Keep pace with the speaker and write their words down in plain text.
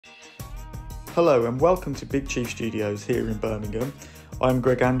Hello and welcome to Big Chief Studios here in Birmingham. I'm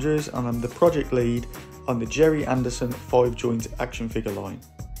Greg Andrews and I'm the project lead on the Gerry Anderson 5-joint action figure line.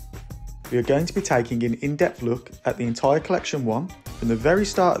 We are going to be taking an in-depth look at the entire Collection 1 from the very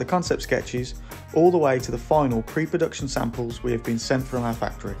start of the concept sketches all the way to the final pre-production samples we have been sent from our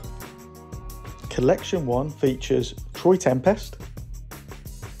factory. Collection 1 features Troy Tempest,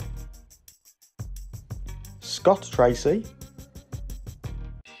 Scott Tracy,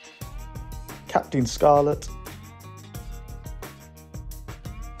 Captain Scarlet,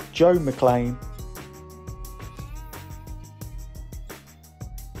 Joe McLean,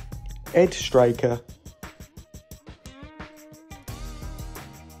 Ed Straker,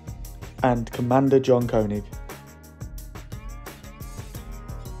 and Commander John Koenig.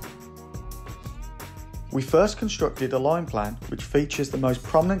 We first constructed a line plan which features the most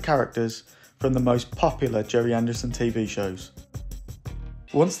prominent characters from the most popular Gerry Anderson TV shows.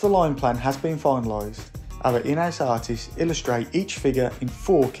 Once the line plan has been finalised, our in-house artists illustrate each figure in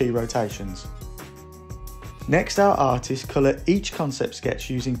 4 key rotations. Next, our artists colour each concept sketch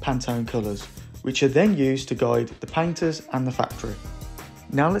using Pantone colours, which are then used to guide the painters and the factory.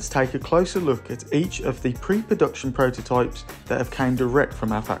 Now let's take a closer look at each of the pre-production prototypes that have came direct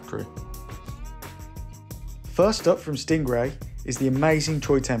from our factory. First up from Stingray is the amazing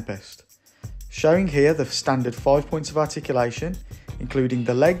Troy Tempest, showing here the standard 5 points of articulation, including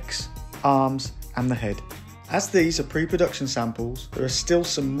the legs, arms and the head. As these are pre-production samples, there are still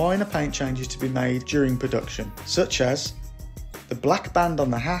some minor paint changes to be made during production, such as the black band on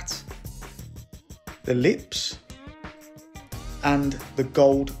the hat, the lips and the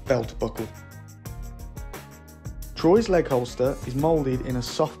gold belt buckle. Troy's leg holster is moulded in a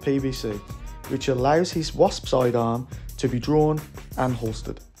soft PVC, which allows his wasp sidearm to be drawn and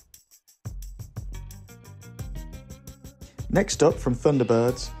holstered. Next up from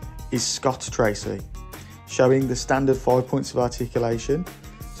Thunderbirds is Scott Tracy, showing the standard 5 points of articulation,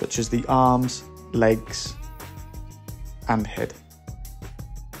 such as the arms, legs and head.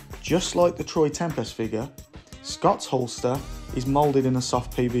 Just like the Troy Tempest figure, Scott's holster is moulded in a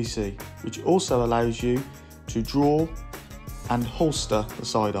soft PVC, which also allows you to draw and holster the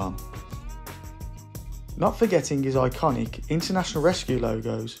sidearm. Not forgetting his iconic International Rescue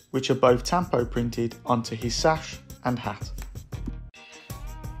logos, which are both tampo printed onto his sash and hat.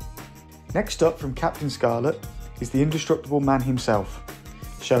 Next up from Captain Scarlet is the indestructible man himself,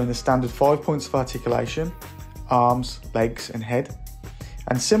 showing the standard 5 points of articulation, arms, legs and head.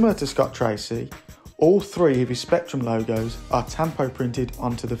 And similar to Scott Tracy, all 3 of his Spectrum logos are tampo printed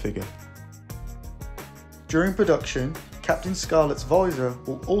onto the figure. During production, Captain Scarlet's visor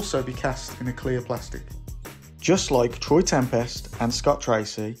will also be cast in a clear plastic. Just like Troy Tempest and Scott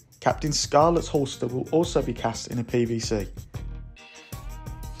Tracy, Captain Scarlet's holster will also be cast in a PVC.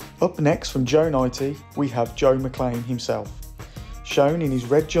 Up next from Joe 90, we have Joe McLean himself, shown in his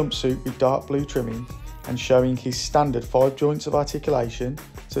red jumpsuit with dark blue trimming and showing his standard 5 joints of articulation,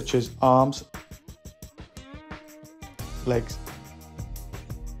 such as arms, legs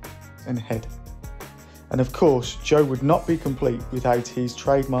and head. And of course, Joe would not be complete without his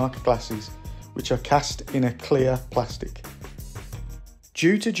trademark glasses, which are cast in a clear plastic.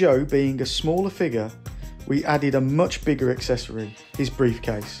 Due to Joe being a smaller figure, we added a much bigger accessory, his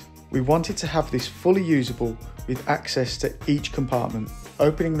briefcase. We wanted to have this fully usable with access to each compartment.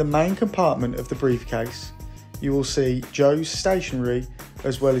 Opening the main compartment of the briefcase, you will see Joe's stationery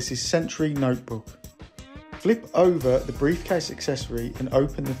as well as his Century notebook. Flip over the briefcase accessory and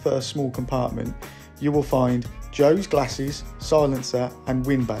open the first small compartment. You will find Joe's glasses, silencer and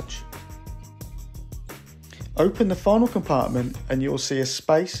wind badge. Open the final compartment and you will see a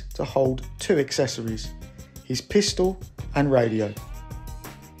space to hold 2 accessories, his pistol and radio.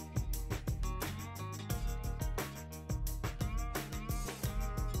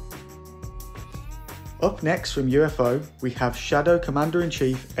 Up next from UFO, we have Shadow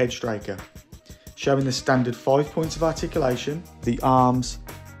Commander-in-Chief Ed Straker, showing the standard 5 points of articulation, the arms,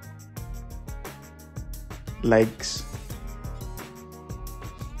 legs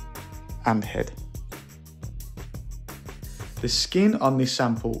and head. The skin on this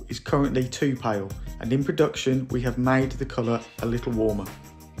sample is currently too pale, and in production we have made the colour a little warmer.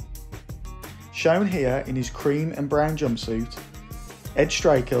 Shown here in his cream and brown jumpsuit, Ed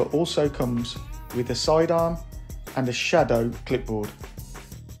Straker also comes with a sidearm and a shadow clipboard.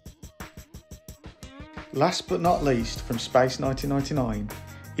 Last but not least from Space 1999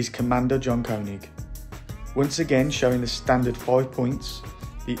 is Commander John Koenig, once again showing the standard 5 points,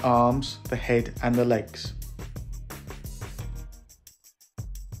 the arms, the head and the legs.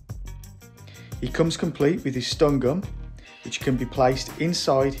 He comes complete with his stun gun, which can be placed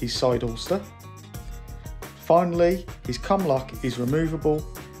inside his side holster, finally, his comm lock is removable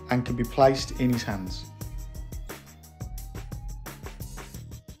and can be placed in his hands.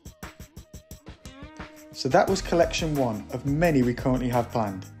 So that was collection 1 of many we currently have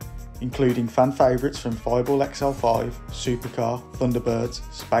planned, including fan favourites from Fireball XL5, Supercar, Thunderbirds,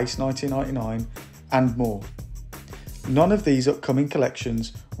 Space 1999 and more. None of these upcoming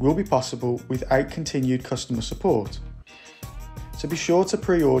collections will be possible without continued customer support. So be sure to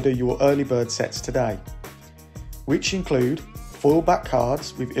pre-order your early bird sets today, which include foil back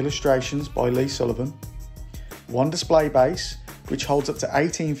cards with illustrations by Lee Sullivan, one display base which holds up to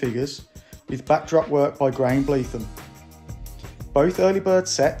 18 figures with backdrop work by Graham Bleetham. Both Early Bird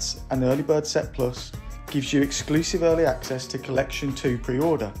Sets and Early Bird Set Plus gives you exclusive early access to Collection 2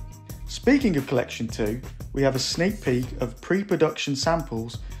 pre-order. Speaking of Collection 2, we have a sneak peek of pre-production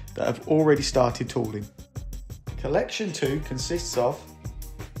samples that have already started tooling. Collection 2 consists of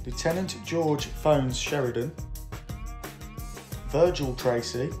Lieutenant George Phones Sheridan, Virgil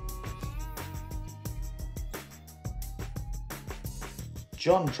Tracy,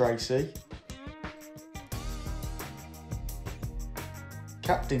 John Tracy,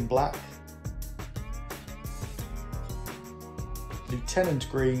 Captain Black, Lieutenant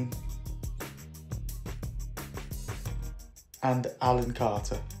Green and Alan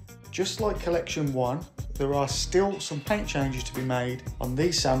Carter. Just like Collection 1, there are still some paint changes to be made on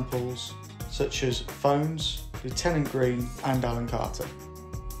these samples, such as Phones, Lieutenant Green and Alan Carter.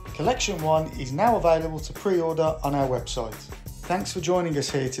 Collection 1 is now available to pre-order on our website. Thanks for joining us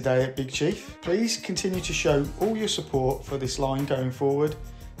here today at Big Chief. Please continue to show all your support for this line going forward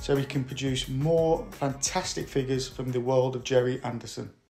so we can produce more fantastic figures from the world of Gerry Anderson.